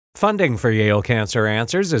Funding for Yale Cancer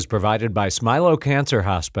Answers is provided by Smilow Cancer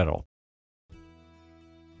Hospital.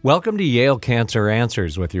 Welcome to Yale Cancer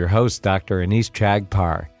Answers with your host, Dr. Anees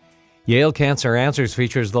Chagpar. Yale Cancer Answers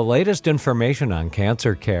features the latest information on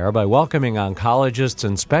cancer care by welcoming oncologists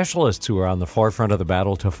and specialists who are on the forefront of the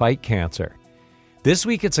battle to fight cancer. This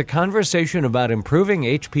week, it's a conversation about improving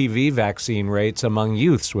HPV vaccine rates among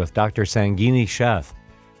youths with Dr. Sangini Sheth.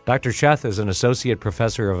 Dr. Sheth is an associate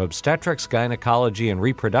professor of obstetrics, gynecology, and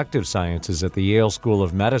reproductive sciences at the Yale School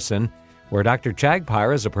of Medicine, where Dr.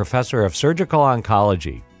 Chagpar is a professor of surgical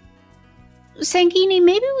oncology. Sangini,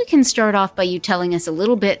 maybe we can start off by you telling us a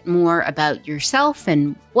little bit more about yourself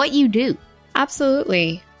and what you do.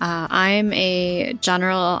 Absolutely. I'm a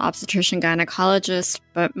general obstetrician gynecologist,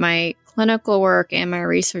 but my clinical work and my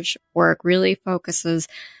research work really focuses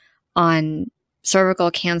on cervical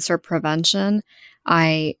cancer prevention.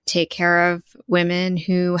 I take care of women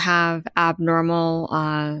who have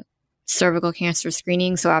abnormal cervical cancer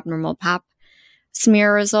screening, so abnormal pap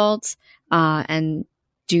smear results, and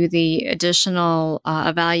do the additional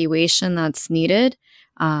evaluation that's needed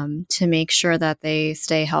to make sure that they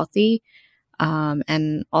stay healthy,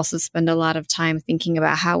 and also spend a lot of time thinking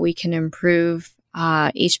about how we can improve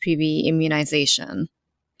HPV immunization.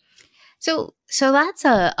 So that's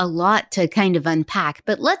a lot to kind of unpack,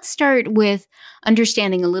 but let's start with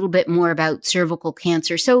understanding a little bit more about cervical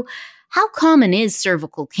cancer. So how common is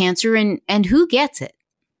cervical cancer and who gets it?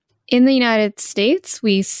 In the United States,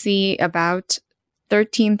 we see about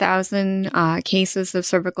 13,000 cases of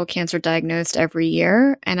cervical cancer diagnosed every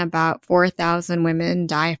year, and about 4,000 women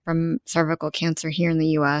die from cervical cancer here in the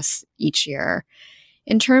U.S. each year.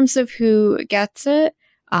 In terms of who gets it,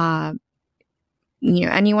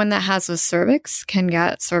 anyone that has a cervix can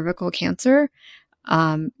get cervical cancer.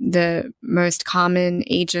 The most common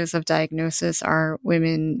ages of diagnosis are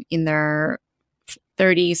women in their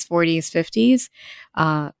 30s, 40s,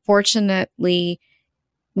 50s. Fortunately,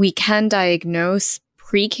 we can diagnose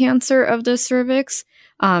precancer of the cervix,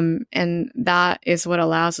 and that is what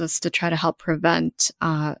allows us to try to help prevent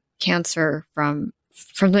cancer from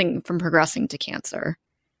progressing to cancer.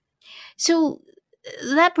 So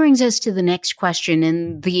that brings us to the next question,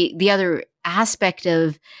 and the other aspect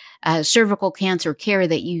of cervical cancer care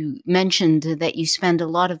that you mentioned that you spend a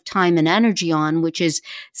lot of time and energy on, which is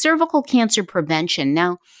cervical cancer prevention.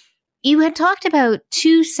 Now, you had talked about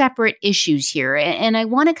two separate issues here, and I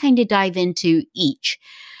want to kind of dive into each.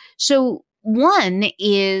 So one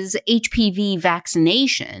is HPV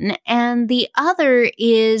vaccination, and the other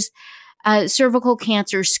is cervical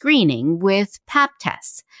cancer screening with pap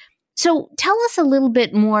tests. So tell us a little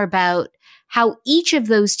bit more about how each of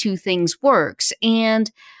those two things works and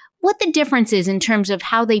what the difference is in terms of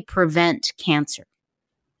how they prevent cancer.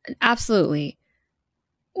 Absolutely.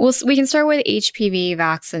 Well, we can start with HPV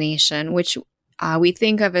vaccination, which we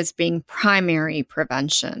think of as being primary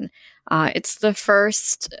prevention. It's the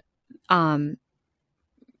first element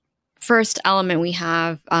we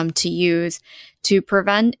have to use to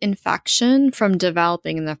prevent infection from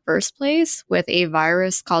developing in the first place with a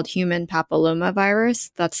virus called human papillomavirus.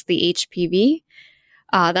 That's the HPV.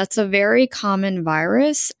 That's a very common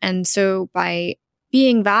virus. And so by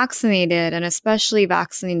being vaccinated, and especially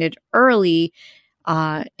vaccinated early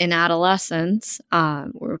in adolescence,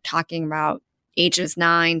 we're talking about ages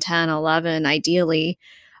 9, 10, 11, ideally,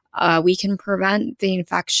 we can prevent the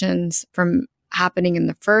infections from happening in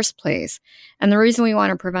the first place. And the reason we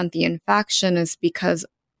want to prevent the infection is because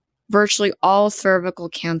virtually all cervical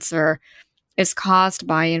cancer is caused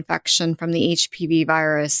by infection from the HPV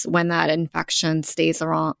virus when that infection stays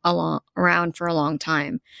around for a long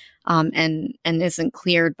time, and isn't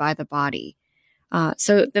cleared by the body.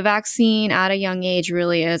 So the vaccine at a young age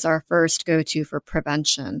really is our first go-to for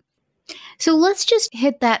prevention. So let's just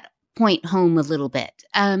hit that point home a little bit.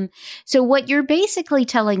 So what you're basically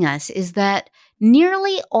telling us is that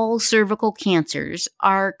nearly all cervical cancers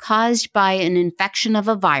are caused by an infection of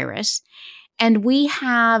a virus, and we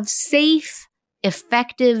have safe,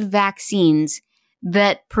 effective vaccines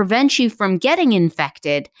that prevent you from getting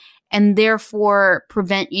infected and therefore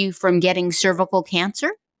prevent you from getting cervical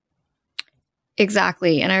cancer?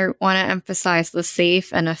 Exactly. And I want to emphasize the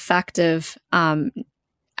safe and effective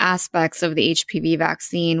aspects of the HPV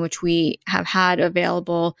vaccine, which we have had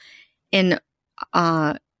available in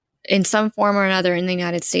some form or another in the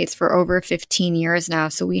United States for over 15 years now.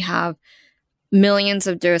 So we have millions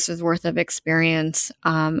of doses worth of experience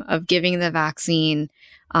of giving the vaccine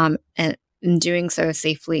and doing so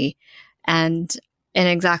safely. And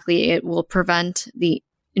exactly, it will prevent the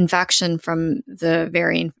infection from the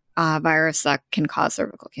variant virus that can cause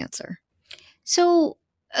cervical cancer. So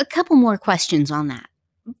a couple more questions on that.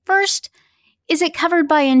 first, is it covered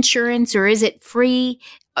by insurance or is it free?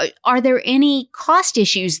 Are there any cost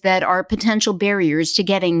issues that are potential barriers to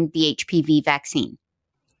getting the HPV vaccine?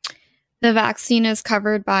 The vaccine is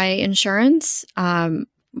covered by insurance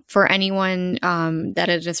for anyone that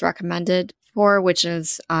it is recommended for, which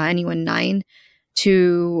is anyone 9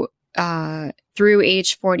 to through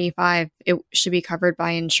age 45. It should be covered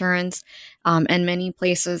by insurance, and many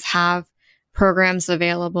places have programs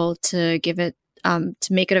available to give it to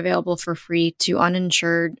make it available for free to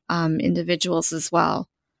uninsured individuals as well.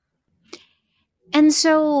 And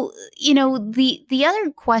so, the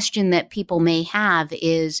other question that people may have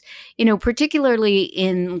is, particularly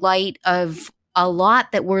in light of a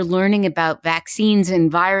lot that we're learning about vaccines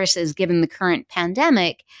and viruses given the current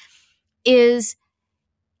pandemic, is,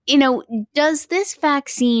 does this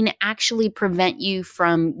vaccine actually prevent you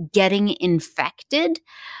from getting infected?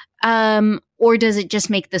 Or does it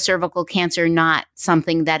just make the cervical cancer not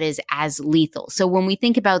something that is as lethal? So when we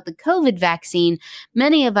think about the COVID vaccine,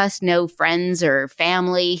 many of us know friends or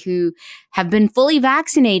family who have been fully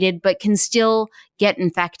vaccinated but can still get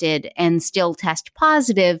infected and still test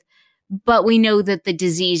positive. But we know that the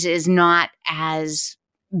disease is not as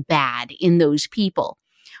bad in those people.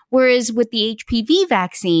 Whereas with the HPV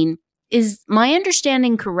vaccine, is my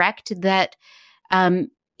understanding correct that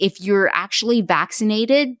if you're actually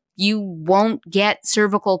vaccinated, you won't get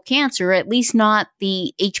cervical cancer, at least not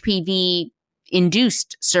the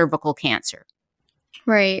HPV-induced cervical cancer?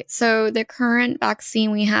 Right. So the current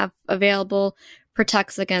vaccine we have available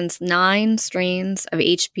protects against 9 strains of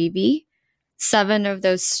HPV. 7 of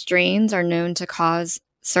those strains are known to cause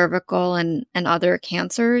cervical and other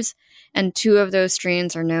cancers, and 2 of those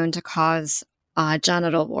strains are known to cause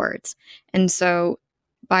genital warts. And so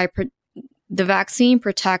the vaccine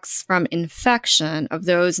protects from infection of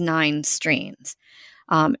those 9 strains.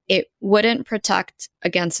 It wouldn't protect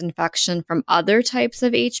against infection from other types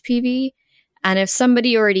of HPV. And if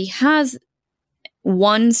somebody already has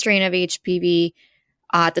one strain of HPV,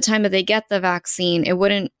 at the time that they get the vaccine, it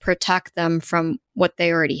wouldn't protect them from what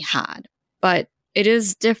they already had. But it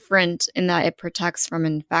is different in that it protects from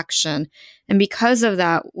infection. And because of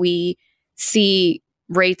that, we see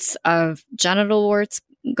rates of genital warts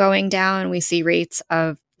going down. We see rates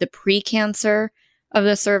of the precancer of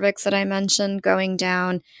the cervix that I mentioned going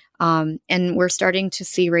down. And we're starting to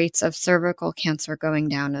see rates of cervical cancer going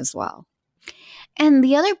down as well. And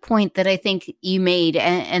the other point that I think you made,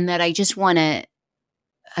 and that I just want to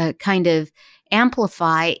kind of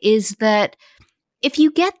amplify, is that if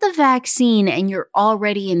you get the vaccine and you're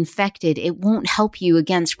already infected, it won't help you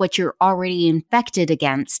against what you're already infected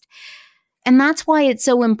against. And that's why it's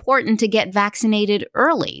so important to get vaccinated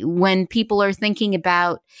early when people are thinking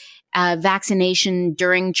about vaccination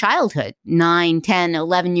during childhood, 9, 10,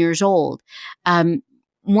 11 years old.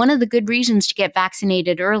 One of the good reasons to get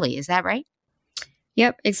vaccinated early, is that right?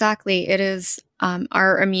 Yep, exactly. It is.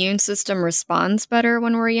 Our immune system responds better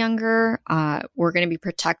when we're younger. We're going to be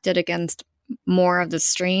protected against more of the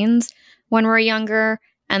strains when we're younger.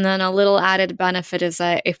 And then a little added benefit is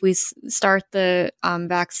that if we start the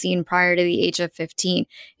vaccine prior to the age of 15,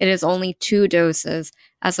 it is only 2 doses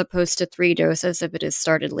as opposed to 3 doses if it is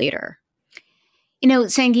started later.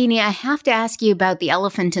 Sangini, I have to ask you about the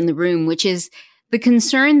elephant in the room, which is the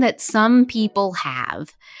concern that some people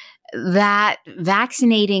have that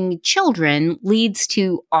vaccinating children leads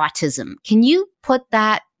to autism. Can you put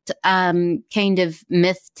that kind of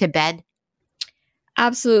myth to bed?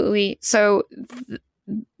 Absolutely. So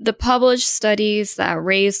the published studies that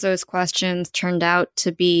raised those questions turned out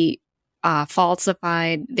to be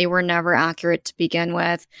falsified. They were never accurate to begin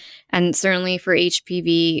with. And certainly for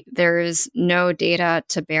HPV, there is no data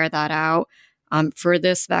to bear that out for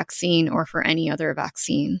this vaccine or for any other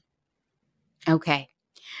vaccine. Okay.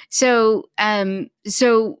 So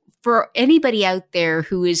for anybody out there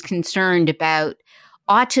who is concerned about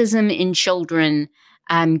autism in children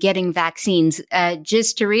getting vaccines,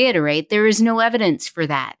 just to reiterate, there is no evidence for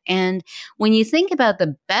that. And when you think about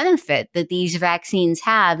the benefit that these vaccines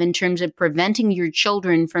have in terms of preventing your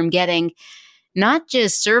children from getting not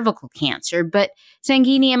just cervical cancer, but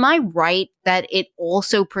Sangini, am I right that it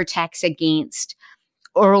also protects against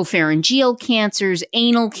oropharyngeal cancers,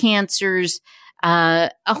 anal cancers, a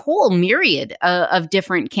whole myriad of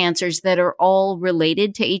different cancers that are all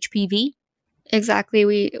related to HPV?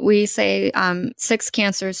 Exactly. We say 6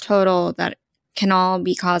 cancers total that can all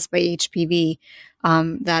be caused by HPV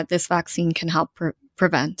that this vaccine can help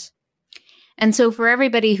prevent. And so for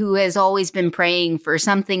everybody who has always been praying for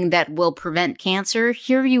something that will prevent cancer,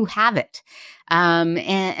 here you have it.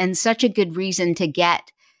 And such a good reason to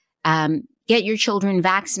get your children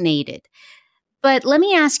vaccinated. But let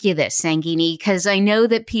me ask you this, Sangini, because I know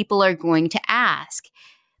that people are going to ask.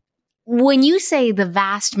 When you say the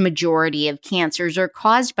vast majority of cancers are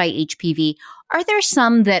caused by HPV, are there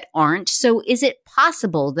some that aren't? So is it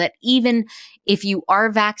possible that even if you are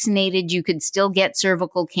vaccinated, you could still get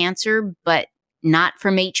cervical cancer, but not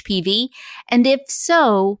from HPV? And if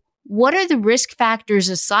so, what are the risk factors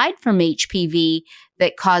aside from HPV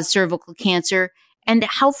that cause cervical cancer, and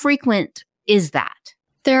how frequent is that?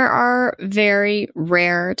 There are very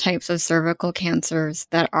rare types of cervical cancers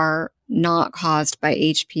that are not caused by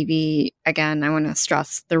HPV. Again, I want to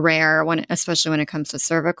stress the rare, especially when it comes to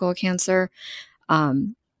cervical cancer.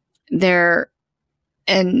 There,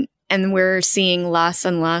 and we're seeing less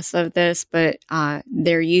and less of this, but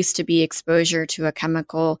there used to be exposure to a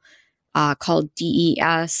chemical called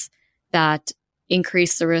DES that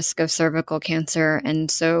increased the risk of cervical cancer,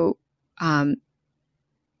 and so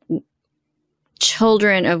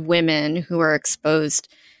children of women who are exposed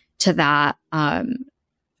to that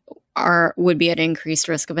would be at increased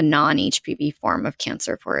risk of a non-HPV form of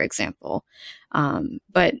cancer, for example.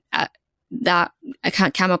 But that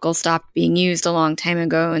chemical stopped being used a long time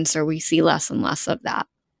ago, and so we see less and less of that.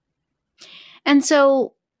 And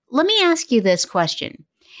so let me ask you this question.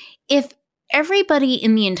 If everybody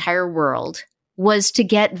in the entire world was to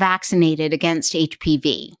get vaccinated against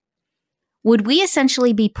HPV, would we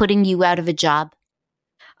essentially be putting you out of a job?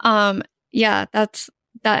 Yeah,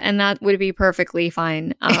 and that would be perfectly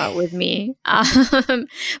fine with me.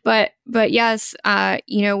 But yes,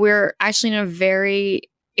 we're actually in a very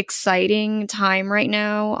exciting time right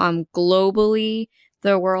now. Globally,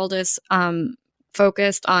 the world is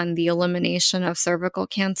focused on the elimination of cervical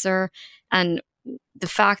cancer, and the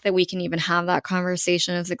fact that we can even have that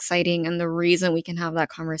conversation is exciting. And the reason we can have that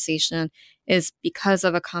conversation is because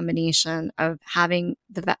of a combination of having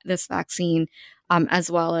this vaccine, as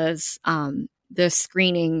well as the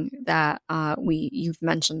screening that you've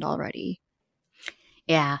mentioned already.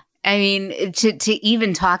 Yeah. I mean, to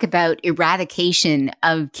even talk about eradication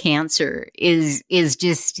of cancer is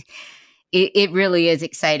just, it really is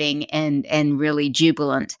exciting and really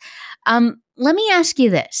jubilant. Let me ask you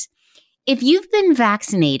this. If you've been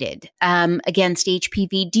vaccinated against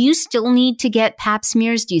HPV, do you still need to get pap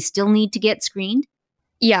smears? Do you still need to get screened?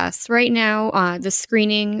 Yes. Right now, the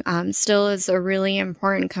screening still is a really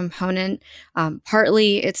important component.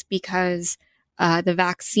 Partly it's because the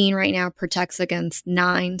vaccine right now protects against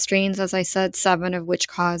 9 strains, as I said, 7 of which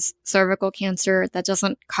cause cervical cancer. That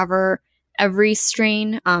doesn't cover every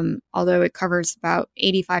strain, although it covers about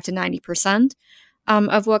 85 to 90%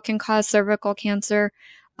 of what can cause cervical cancer.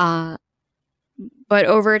 But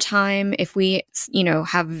over time, if we,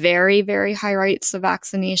 have very, very high rates of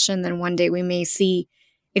vaccination, then one day we may see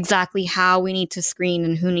exactly how we need to screen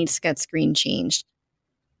and who needs to get screened changed.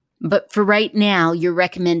 But for right now, you're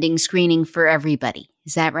recommending screening for everybody.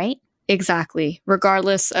 Is that right? Exactly,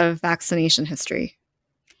 regardless of vaccination history.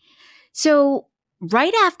 So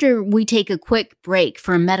right after we take a quick break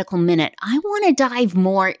for a medical minute, I want to dive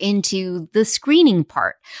more into the screening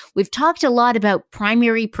part. We've talked a lot about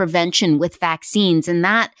primary prevention with vaccines, and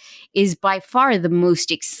that is by far the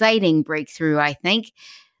most exciting breakthrough, I think.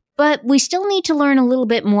 But we still need to learn a little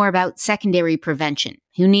bit more about secondary prevention.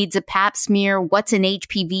 Who needs a pap smear? What's an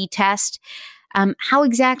HPV test? How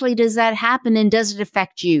exactly does that happen, and does it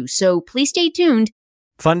affect you? So please stay tuned.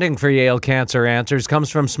 Funding for Yale Cancer Answers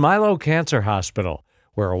comes from Smilow Cancer Hospital,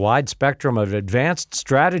 where a wide spectrum of advanced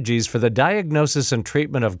strategies for the diagnosis and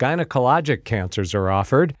treatment of gynecologic cancers are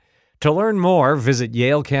offered. To learn more, visit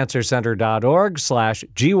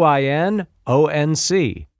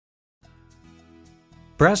yalecancercenter.org/GYNONC.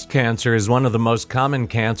 Breast cancer is one of the most common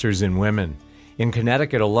cancers in women. In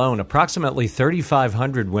Connecticut alone, approximately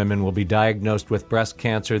 3,500 women will be diagnosed with breast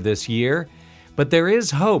cancer this year. But there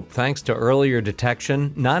is hope thanks to earlier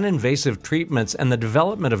detection, non-invasive treatments, and the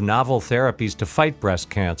development of novel therapies to fight breast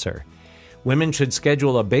cancer. Women should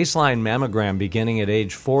schedule a baseline mammogram beginning at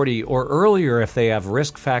age 40 or earlier if they have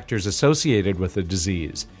risk factors associated with the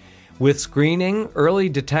disease. With screening, early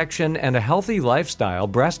detection, and a healthy lifestyle,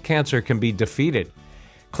 breast cancer can be defeated.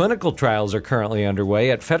 Clinical trials are currently underway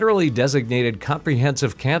at federally designated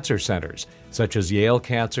comprehensive cancer centers, such as Yale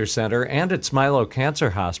Cancer Center and at Smilow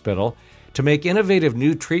Cancer Hospital, to make innovative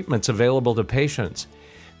new treatments available to patients.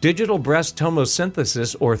 Digital breast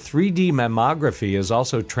tomosynthesis, or 3D mammography, is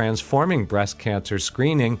also transforming breast cancer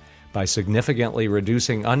screening by significantly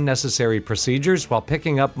reducing unnecessary procedures while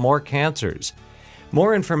picking up more cancers.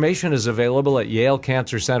 More information is available at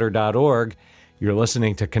yalecancercenter.org. You're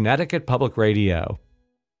listening to Connecticut Public Radio.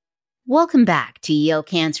 Welcome back to Yale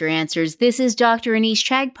Cancer Answers. This is Dr. Anees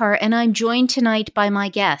Chagpar, and I'm joined tonight by my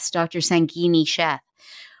guest, Dr. Sangini Sheth.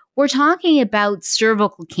 We're talking about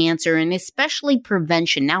cervical cancer and especially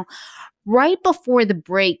prevention. Now, right before the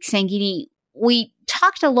break, Sangini, we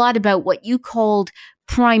talked a lot about what you called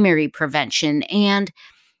primary prevention, and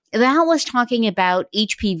that was talking about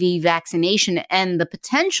HPV vaccination and the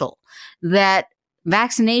potential that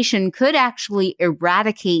vaccination could actually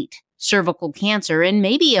eradicate cervical cancer and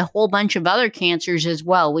maybe a whole bunch of other cancers as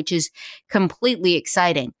well, which is completely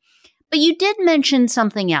exciting. But you did mention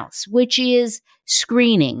something else, which is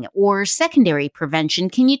screening or secondary prevention.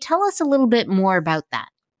 Can you tell us a little bit more about that?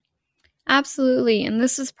 Absolutely. And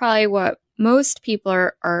this is probably what most people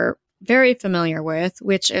are very familiar with,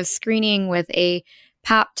 which is screening with a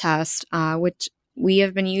Pap test, which we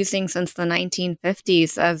have been using since the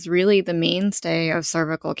 1950s as really the mainstay of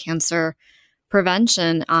cervical cancer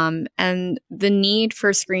prevention. And the need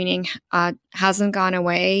for screening hasn't gone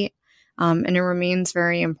away, and it remains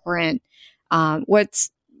very important.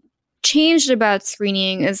 What's changed about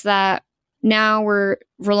screening is that now we're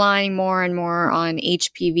relying more and more on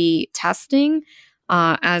HPV testing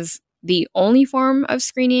as the only form of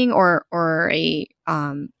screening or a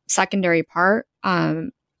secondary part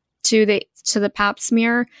to the Pap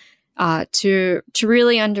smear to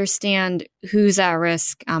really understand who's at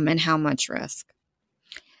risk and how much risk.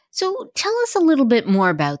 So tell us a little bit more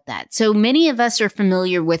about that. So many of us are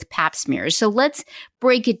familiar with Pap smears. So let's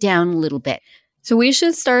break it down a little bit. So we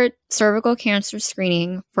should start cervical cancer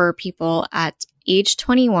screening for people at age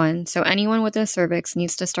 21. So anyone with a cervix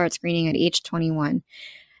needs to start screening at age 21.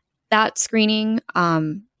 That screening,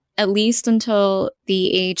 at least until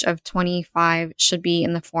the age of 25, should be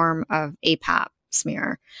in the form of a Pap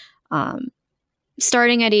smear.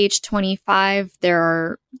 Starting at age 25, there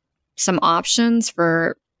are some options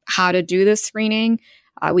for how to do this screening.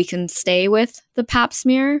 We can stay with the Pap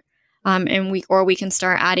smear, and we can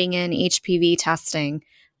start adding in HPV testing.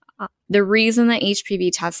 The reason that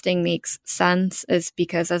HPV testing makes sense is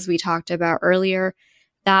because, as we talked about earlier,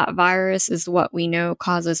 that virus is what we know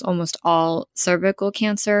causes almost all cervical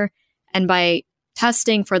cancer. And by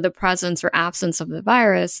testing for the presence or absence of the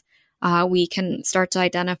virus, we can start to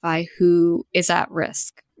identify who is at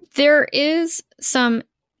risk. There is some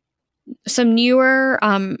newer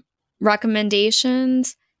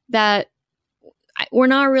recommendations that we're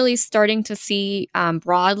not really starting to see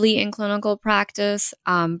broadly in clinical practice,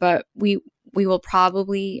 but we will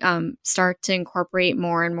probably start to incorporate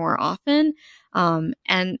more and more often.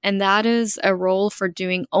 And that is a role for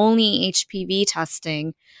doing only HPV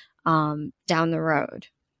testing down the road.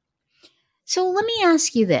 So let me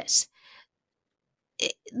ask you this.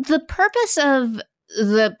 The purpose of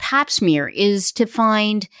the Pap smear is to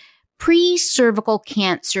find pre-cervical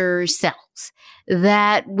cancer cells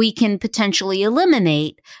that we can potentially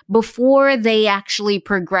eliminate before they actually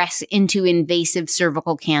progress into invasive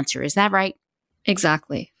cervical cancer. Is that right?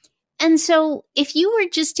 Exactly. And so if you were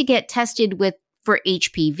just to get tested for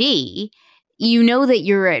HPV, you know that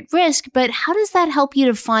you're at risk, but how does that help you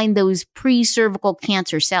to find those pre-cervical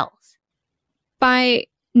cancer cells? By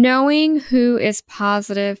knowing who is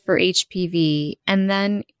positive for HPV and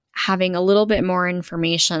then having a little bit more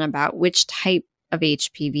information about which type of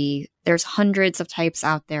HPV. There's hundreds of types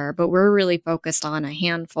out there, but we're really focused on a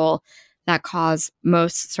handful that cause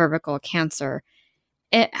most cervical cancer.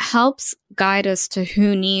 It helps guide us to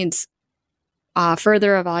who needs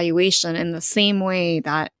further evaluation in the same way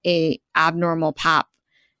that a abnormal Pap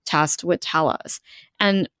test would tell us.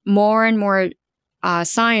 And more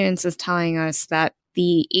science is telling us that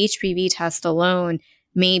the HPV test alone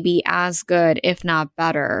may be as good, if not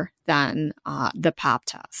better, than the Pap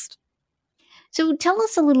test. So tell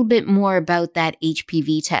us a little bit more about that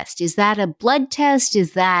HPV test. Is that a blood test?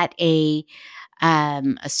 Is that a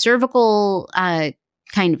cervical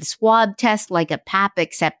kind of swab test like a Pap,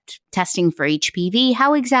 except testing for HPV?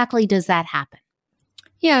 How exactly does that happen?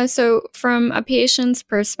 Yeah, so from a patient's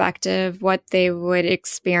perspective, what they would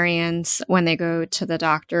experience when they go to the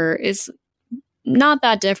doctor is not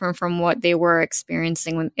that different from what they were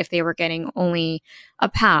experiencing if they were getting only a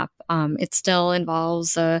Pap. It still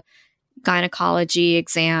involves a gynecology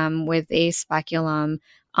exam with a speculum,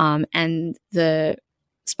 and the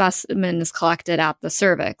specimen is collected at the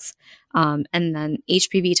cervix. And then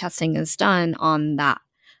HPV testing is done on that,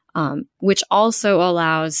 which also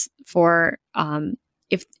allows for,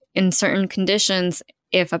 if in certain conditions,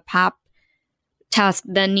 if a Pap test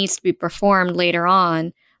then needs to be performed later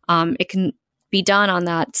on, it can be done on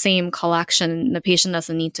that same collection. The patient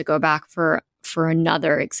doesn't need to go back for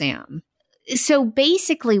another exam. So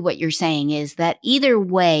basically what you're saying is that either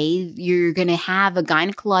way, you're going to have a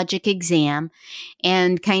gynecologic exam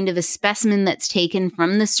and kind of a specimen that's taken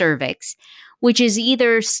from the cervix, which is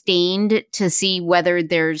either stained to see whether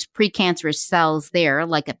there's precancerous cells there,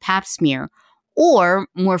 like a pap smear, or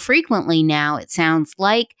more frequently now, it sounds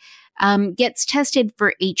like, gets tested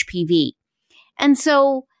for HPV. And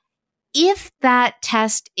so if that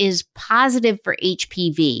test is positive for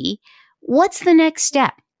HPV, what's the next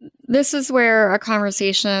step? This is where a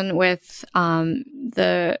conversation with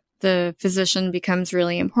the physician becomes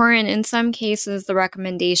really important. In some cases, the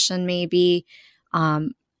recommendation may be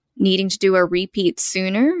needing to do a repeat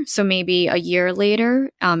sooner, so maybe a year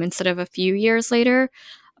later instead of a few years later.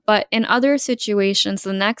 But in other situations,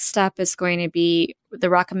 the next step is going to be the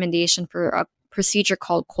recommendation for a procedure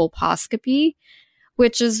called colposcopy,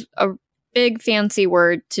 which is a big fancy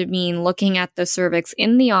word to mean looking at the cervix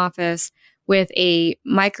in the office with a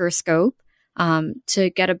microscope to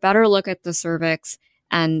get a better look at the cervix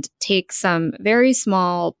and take some very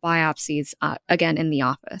small biopsies, again, in the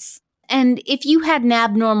office. And if you had an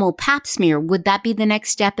abnormal pap smear, would that be the next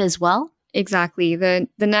step as well? Exactly. The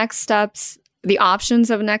next steps, the options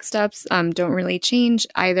of next steps don't really change.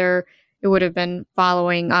 Either it would have been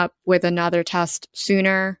following up with another test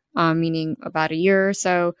sooner, meaning about a year or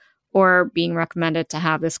so, or being recommended to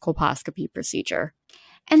have this colposcopy procedure.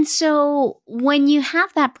 And so when you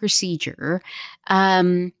have that procedure,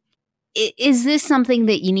 is this something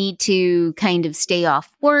that you need to kind of stay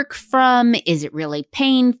off work from? Is it really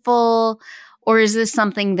painful? Or is this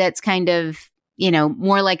something that's kind of,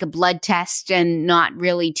 more like a blood test and not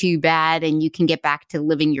really too bad and you can get back to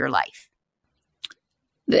living your life?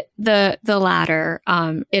 The latter.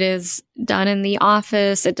 It is done in the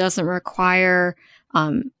office. It doesn't require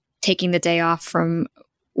taking the day off from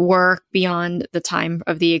work beyond the time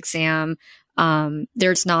of the exam.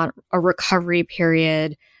 There's not a recovery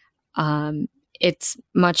period. It's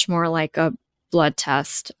much more like a blood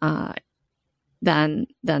test than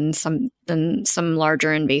some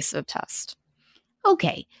larger invasive test.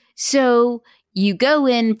 Okay, so you go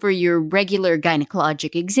in for your regular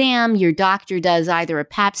gynecologic exam. Your doctor does either a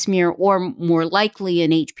pap smear or more likely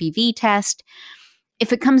an HPV test.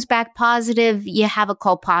 If it comes back positive, you have a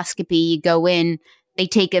colposcopy. You go in, they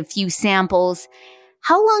take a few samples.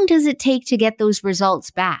 How long does it take to get those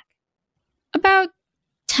results back? About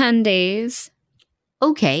 10 days.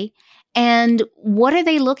 Okay. And what are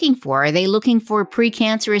they looking for? Are they looking for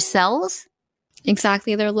precancerous cells?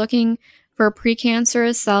 Exactly. They're looking for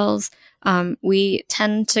precancerous cells. We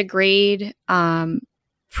tend to grade precancer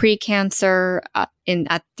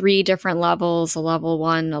at 3 different levels: a level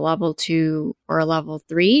 1, a level 2, or a level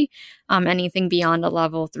 3. Anything beyond a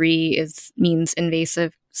level 3 means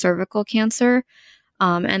invasive cervical cancer.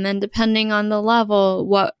 And then depending on the level,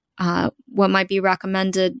 what might be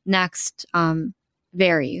recommended next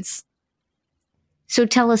varies. So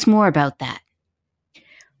tell us more about that.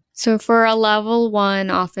 So for a level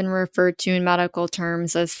 1, often referred to in medical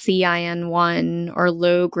terms as CIN1 or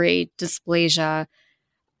low-grade dysplasia,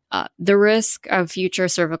 the risk of future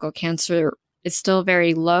cervical cancer is still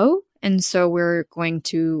very low. And so we're going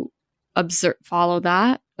to observe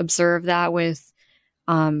that with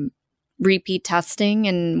repeat testing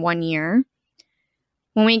in 1 year.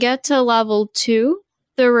 When we get to level 2,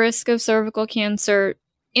 the risk of cervical cancer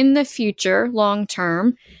in the future, long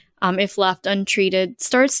term, if left untreated,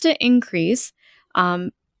 starts to increase.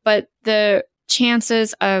 But the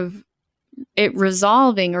chances of it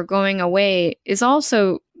resolving or going away is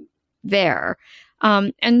also there.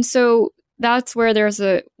 And so that's where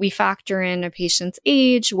we factor in a patient's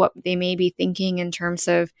age, what they may be thinking in terms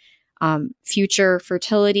of future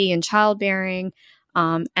fertility and childbearing,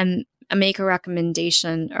 and make a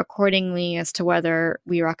recommendation accordingly as to whether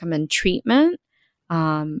we recommend treatment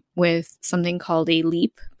with something called a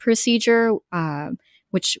LEAP procedure,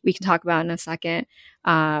 which we can talk about in a second,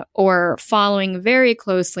 or following very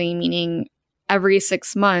closely, meaning every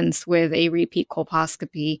 6 months with a repeat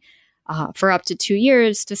colposcopy for up to 2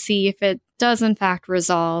 years to see if it does in fact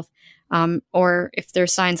resolve, or if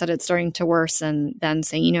there's signs that it's starting to worsen, then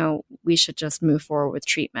say, we should just move forward with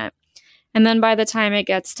treatment. And then by the time it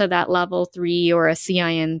gets to that level 3 or a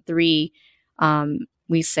CIN3,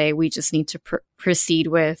 we say we just need to proceed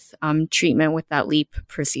with treatment with that LEAP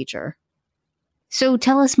procedure. So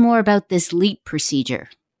tell us more about this LEAP procedure.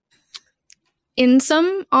 In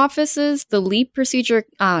some offices, the LEAP procedure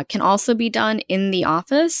can also be done in the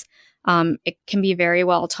office. It can be very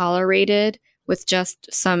well tolerated with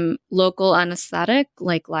just some local anesthetic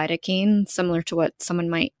like lidocaine, similar to what someone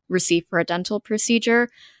might receive for a dental procedure.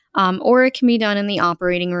 or it can be done in the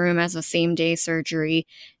operating room as a same-day surgery.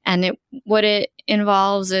 And what it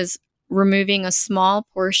involves is removing a small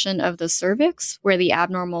portion of the cervix where the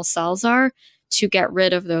abnormal cells are to get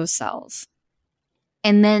rid of those cells.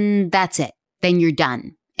 And then that's it. Then you're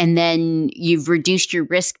done. And then you've reduced your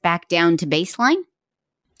risk back down to baseline?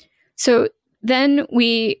 So then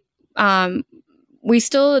we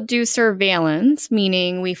still do surveillance,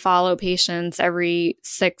 meaning we follow patients every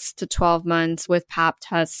 6 to 12 months with Pap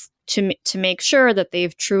tests to make sure that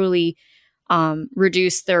they've truly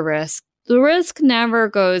reduced their risk. The risk never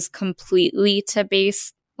goes completely to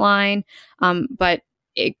baseline, but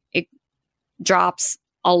it drops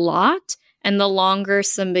a lot. And the longer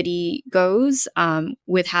somebody goes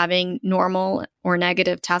with having normal or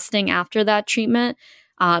negative testing after that treatment,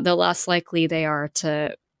 the less likely they are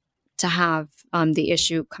to have the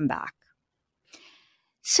issue come back.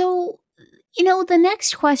 So, the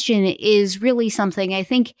next question is really something I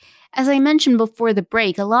think, as I mentioned before the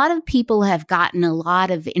break, a lot of people have gotten a lot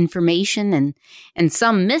of information and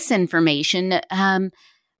some misinformation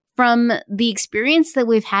from the experience that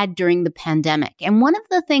we've had during the pandemic. And one of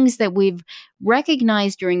the things that we've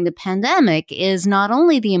recognized during the pandemic is not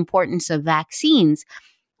only the importance of vaccines,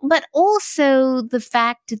 but also the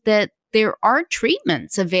fact that there are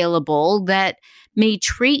treatments available that may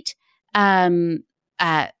treat this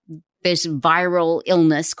viral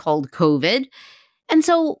illness called COVID. And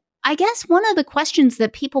so I guess one of the questions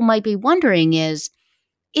that people might be wondering is,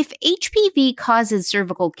 if HPV causes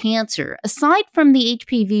cervical cancer, aside from the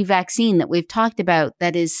HPV vaccine that we've talked about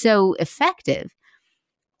that is so effective,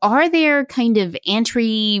 are there kind of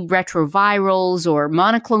antiretrovirals or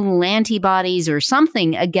monoclonal antibodies or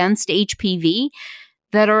something against HPV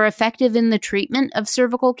that are effective in the treatment of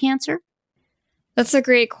cervical cancer? That's a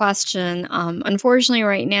great question. Unfortunately,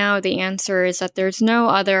 right now, the answer is that there's no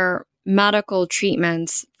other medical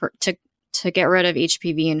treatments to get rid of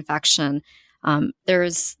HPV infection.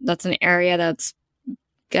 That's an area that's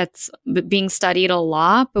being studied a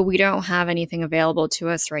lot, but we don't have anything available to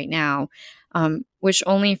us right now, which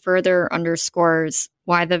only further underscores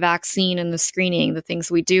why the vaccine and the screening, the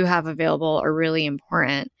things we do have available, are really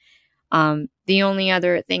important. The only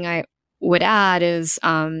other thing I would add is,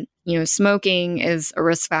 smoking is a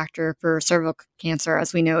risk factor for cervical cancer,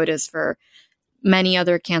 as we know it is for many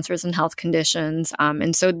other cancers and health conditions.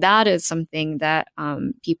 And so that is something that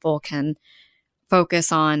people can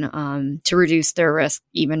focus on to reduce their risk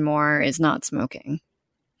even more, is not smoking.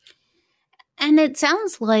 And it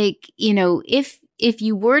sounds like, if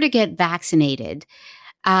you were to get vaccinated,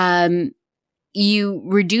 you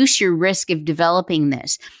reduce your risk of developing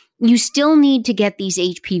this. You still need to get these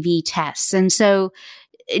HPV tests. And so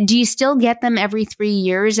do you still get them every 3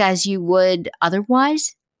 years as you would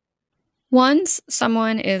otherwise? Once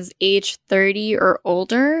someone is age 30 or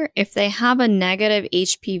older, if they have a negative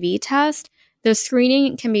HPV test, the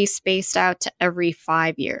screening can be spaced out to every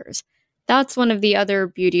 5 years. That's one of the other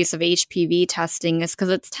beauties of HPV testing, is because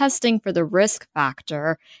it's testing for the risk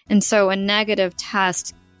factor. And so a negative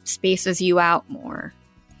test spaces you out more.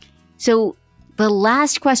 So the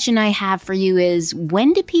last question I have for you is,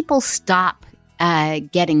 when do people stop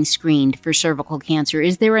getting screened for cervical cancer?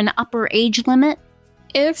 Is there an upper age limit?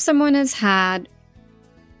 If someone has had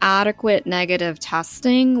adequate negative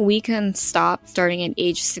testing, we can stop starting at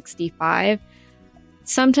age 65.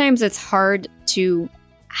 Sometimes it's hard to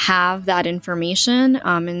have that information,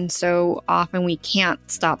 and so often we can't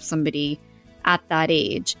stop somebody at that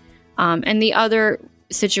age. And the other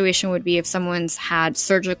situation would be if someone's had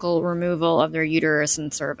surgical removal of their uterus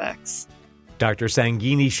and cervix. Dr.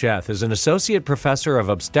 Sangini Sheth is an associate professor of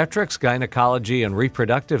obstetrics, gynecology, and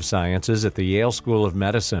reproductive sciences at the Yale School of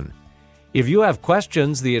Medicine. If you have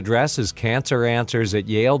questions, the address is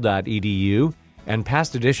canceranswers@yale.edu, and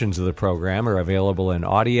past editions of the program are available in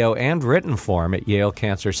audio and written form at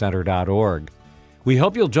yalecancercenter.org. We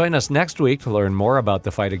hope you'll join us next week to learn more about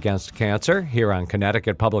the fight against cancer here on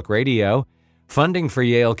Connecticut Public Radio. Funding for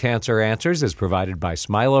Yale Cancer Answers is provided by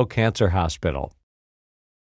Smilow Cancer Hospital.